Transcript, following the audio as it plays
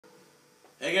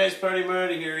Hey guys, Party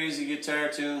Marty here, Easy Guitar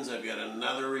Tunes. I've got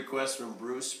another request from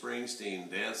Bruce Springsteen,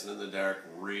 Dancing in the Dark,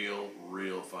 real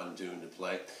fun tune to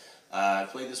play. I've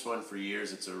played this one for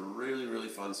years. It's a really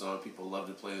fun song. People love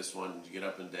to play this one, to get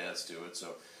up and dance to it. So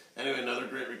anyway, another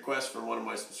great request from one of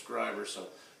my subscribers. So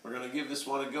we're going to give this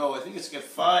one a go. I think it's got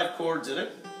 5 chords in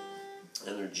it,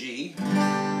 and they're G,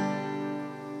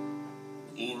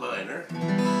 E minor,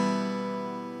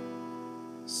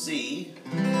 C,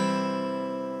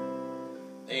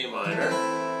 A minor,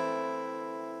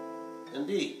 and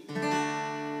D.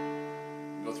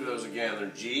 Go through those again. They're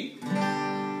G,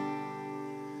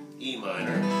 E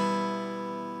minor,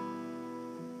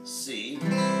 C,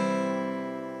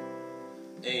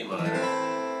 A minor,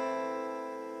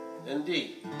 and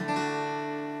D.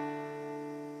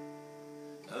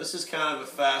 Now this is kind of a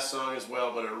fast song as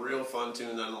well, but a real fun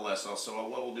tune nonetheless. Also,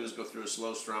 what we'll do is go through a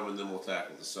slow strum and then we'll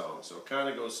tackle the song. So it kind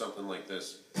of goes something like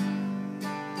this.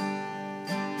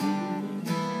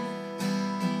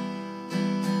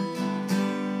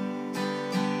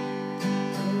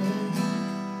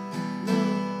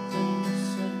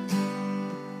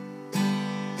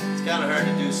 It's kind of hard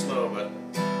to do slow, but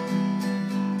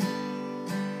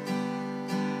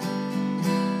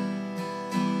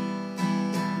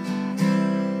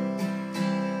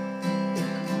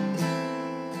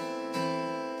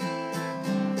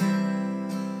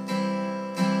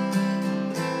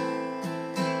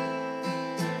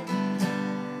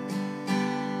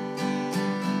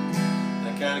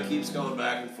that kind of keeps going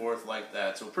back and forth like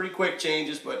that. So pretty quick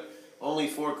changes, but only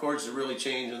 4 chords to really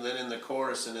change, and then in the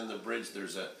chorus and in the bridge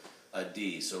there's a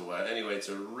D. So anyway, it's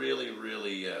a really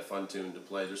fun tune to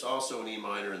play. There's also an E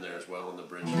minor in there as well in the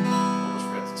bridge. Almost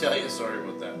forgot to tell you, sorry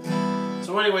about that.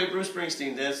 So anyway, Bruce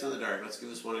Springsteen, Dancing in the Dark. Let's give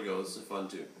this one a go. This is a fun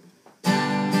tune.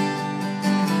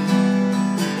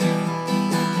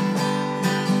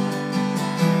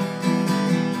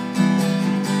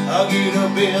 I'll get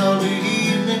up in the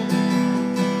evening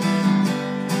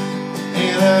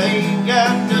and I ain't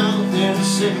got nothing to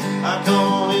say. I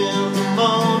come in the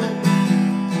morning,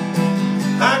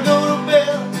 I go to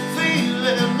bed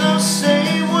feeling the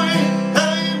same way. I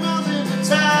ain't nothing to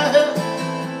tire,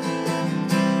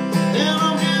 and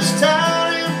I'm just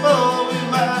tired and bored with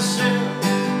myself.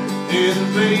 Yeah,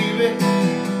 baby,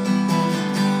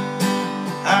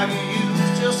 I could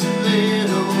use just a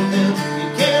little help. You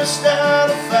can't start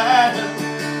a fire,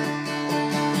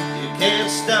 you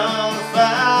can't start a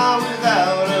fire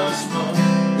without a spark.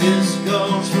 This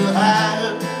goes for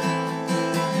higher,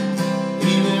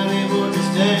 even if we're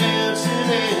just dancing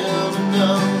in the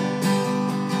night.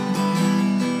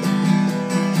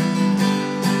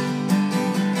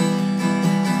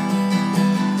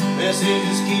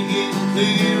 Messages keep getting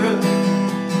clearer,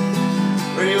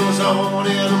 radio's on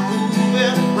and I'm moving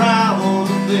around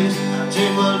the place. I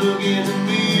change my look in the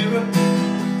mirror,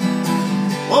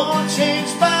 wanna change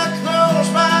my clothes,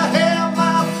 my hair,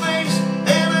 my face,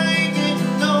 and I ain't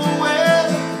getting nowhere.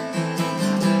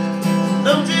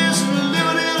 I'm just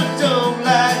living in a dump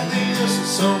like this, and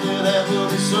something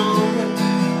happened somewhere.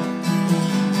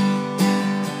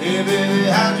 Hey baby,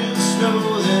 I just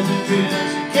know that the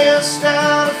dreams, you can't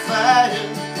start a fire,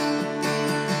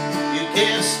 you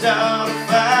can't start a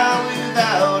fire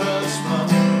without a spark.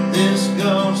 This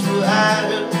goes for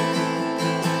higher,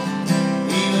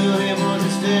 even if we're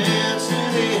just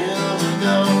dancing in the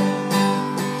dark.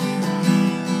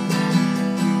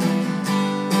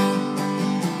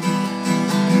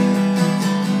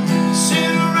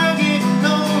 Sit around getting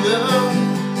older,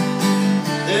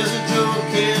 there's a drunk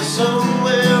here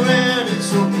somewhere and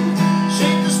it's okay.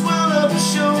 Shake the swell up your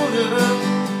shoulder,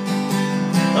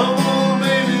 come on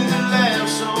baby, the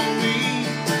laughs on me.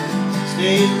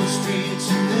 Stay in the streets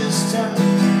in this town,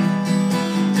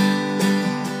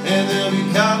 and they'll be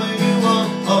calling you up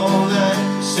all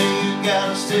night. Say you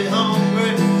gotta stay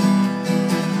hungry.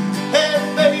 Hey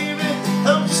baby,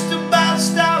 I'm just about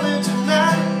starting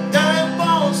tonight. Dying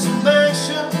for some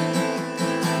action,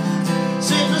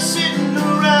 sitting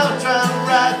around trying to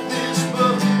write this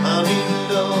book. I need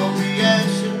a love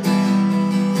reaction.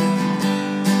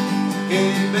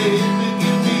 Hey baby,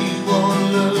 give me one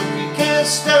look. You can't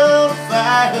start a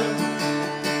fire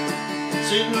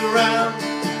sitting around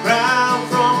crying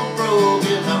from a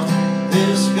broken heart.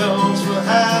 This goes for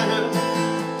higher,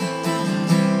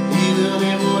 even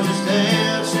if we're just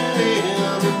dancing in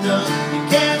the dark. You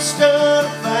can't start a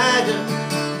fire,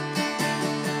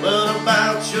 what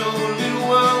about your little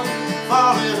world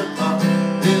falling apart?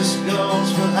 This goes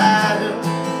for higher,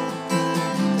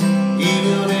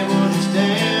 even if we're just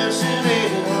dancing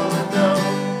in the dark.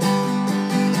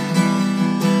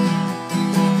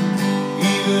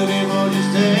 Even if we're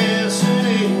just dancing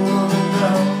in the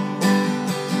dark.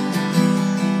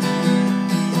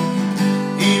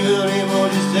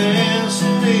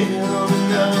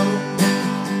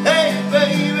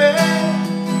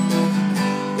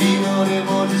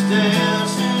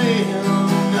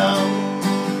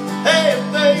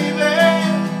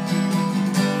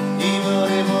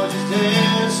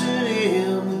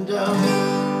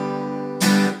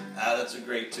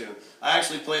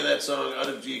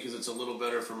 a little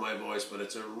better for my voice, but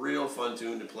it's a real fun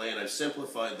tune to play, and I've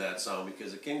simplified that song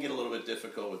because it can get a little bit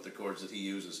difficult with the chords that he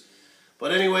uses.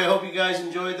 But anyway, I hope you guys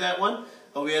enjoyed that one.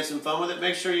 Hope you had some fun with it.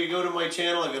 Make sure you go to my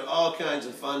channel. I've got all kinds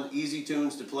of fun, easy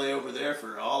tunes to play over there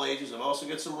for all ages. I've also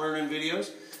got some learning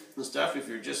videos and stuff if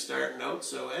you're just starting out.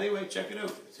 So anyway, check it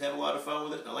out. Have a lot of fun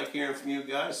with it. I like hearing from you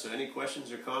guys, so any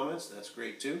questions or comments, that's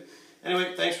great too.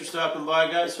 Anyway, thanks for stopping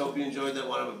by, guys. Hope you enjoyed that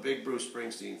one. I'm a big Bruce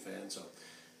Springsteen fan, so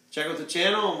check out the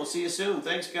channel, and we'll see you soon.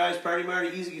 Thanks, guys. Party Marty,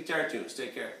 easy guitar tunes.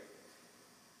 Take care.